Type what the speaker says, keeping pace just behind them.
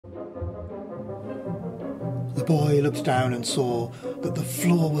The boy looked down and saw that the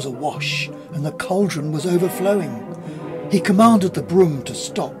floor was awash and the cauldron was overflowing. He commanded the broom to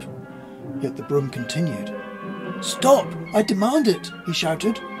stop, yet the broom continued. "Stop! I demand it!" he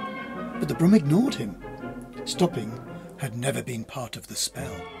shouted. But the broom ignored him. Stopping had never been part of the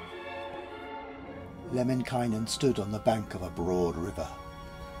spell. Lemminkainen stood on the bank of a broad river.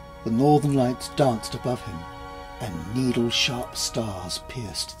 The northern lights danced above him, and needle-sharp stars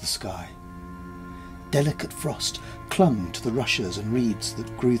pierced the sky. Delicate frost clung to the rushes and reeds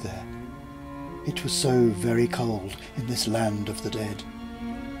that grew there. It was so very cold in this land of the dead.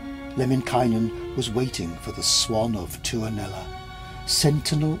 Lemminkainen was waiting for the swan of Tuonela,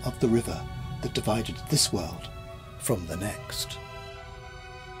 sentinel of the river that divided this world from the next.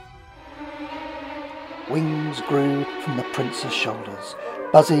 Wings grew from the prince's shoulders,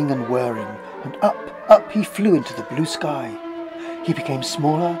 buzzing and whirring, and up he flew into the blue sky. He became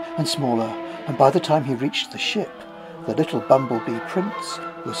smaller and smaller, and by the time he reached the ship, the little bumblebee prince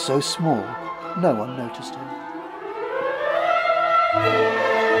was so small no one noticed him.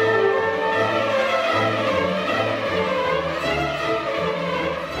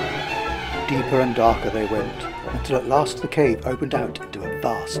 Deeper and darker they went, until at last the cave opened out into a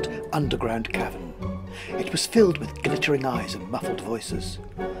vast underground cavern. It was filled with glittering eyes and muffled voices.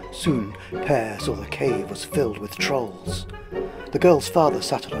 Soon Per saw the cave was filled with trolls. The girl's father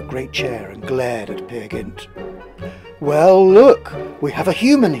sat on a great chair and glared at Peer Gynt. "Well, look, we have a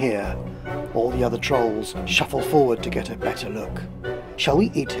human here!" All the other trolls shuffled forward to get a better look. "Shall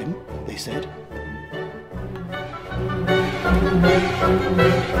we eat him?" they said.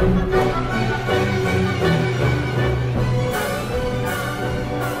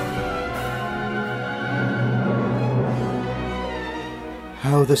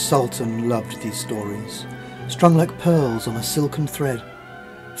 How the Sultan loved these stories, strung like pearls on a silken thread.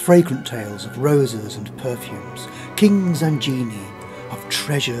 Fragrant tales of roses and perfumes, kings and genii, of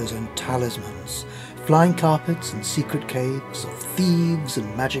treasures and talismans, flying carpets and secret caves, of thieves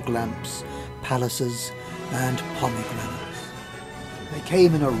and magic lamps, palaces and pomegranates. They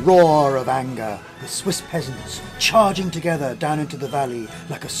came in a roar of anger, the Swiss peasants charging together down into the valley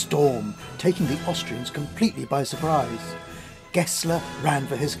like a storm, taking the Austrians completely by surprise. Gessler ran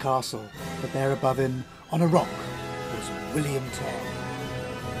for his castle, but there above him, on a rock, was William Tell.